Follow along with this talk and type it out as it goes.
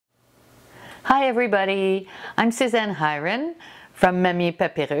Hi everybody, I'm Suzanne from Mamie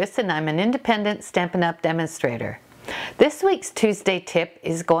Papyrus, and I'm an independent Stampin' Up! Demonstrator. This week's Tuesday tip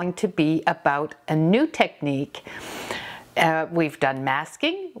is going to be about a new technique. We've done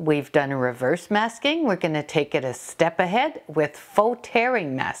masking, we've done reverse masking. We're going to take it a step ahead with faux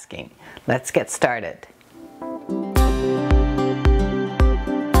tearing masking. Let's get started.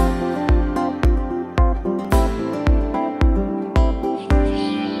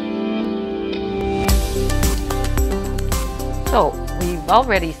 So we've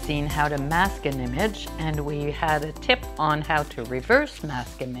already seen how to mask an image, and we had a tip on how to reverse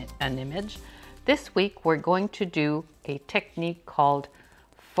mask an image. This week we're going to do a technique called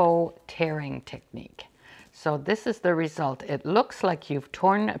faux tearing technique. So this is the result. It looks like you've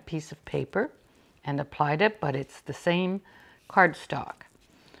torn a piece of paper and applied it, but it's the same cardstock.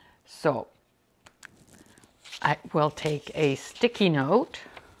 So I will take a sticky note.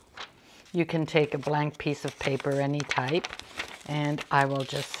 You can take a blank piece of paper, any type, and I will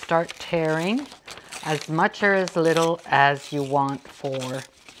just start tearing as much or as little as you want for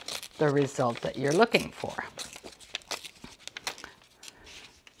the result that you're looking for.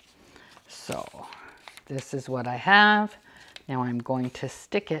 So this is what I have. Now I'm going to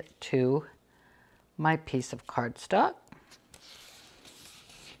stick it to my piece of cardstock.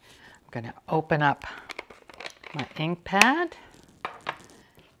 I'm going to open up my ink pad.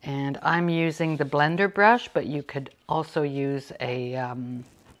 And I'm using the blender brush, but you could also use a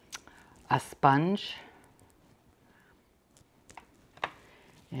sponge.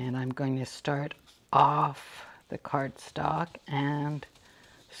 And I'm going to start off the cardstock and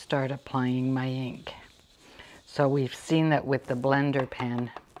start applying my ink. So we've seen that with the blender pen,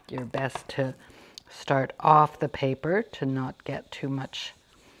 you're best to start off the paper to not get too much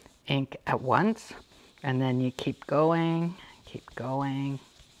ink at once. And then you keep going,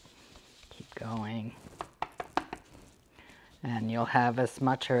 and you'll have as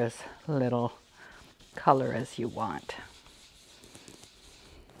much or as little color as you want.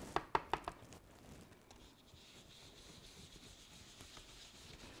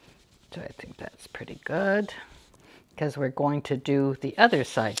 So I think that's pretty good, because we're going to do the other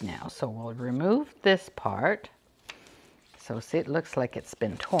side now. So we'll remove this part. So see, it looks like it's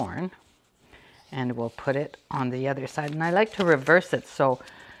been torn, and we'll put it on the other side. And I like to reverse it so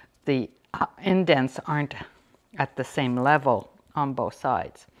the indents aren't at the same level on both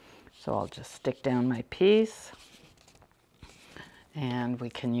sides. So I'll just stick down my piece, and we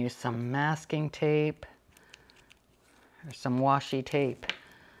can use some masking tape or some washi tape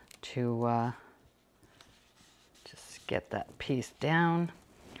to just get that piece down,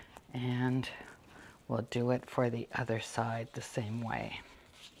 and we'll do it for the other side the same way.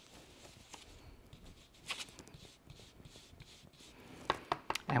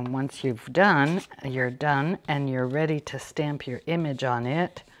 And once you're done and you're ready to stamp your image on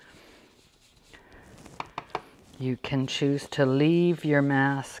it, you can choose to leave your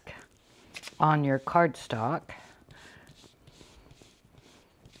mask on your cardstock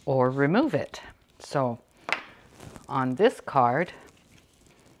or remove it. So on this card,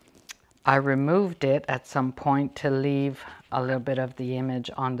 I removed it at some point to leave a little bit of the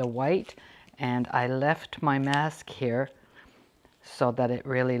image on the white, and I left my mask here so that it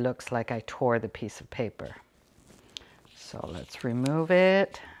really looks like I tore the piece of paper. So let's remove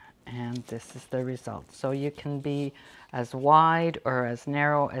it, and this is the result. So you can be as wide or as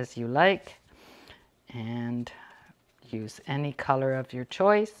narrow as you like, and use any color of your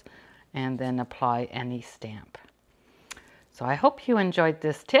choice, and then apply any stamp. So I hope you enjoyed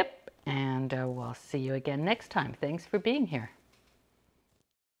this tip, and we'll see you again next time. Thanks for being here.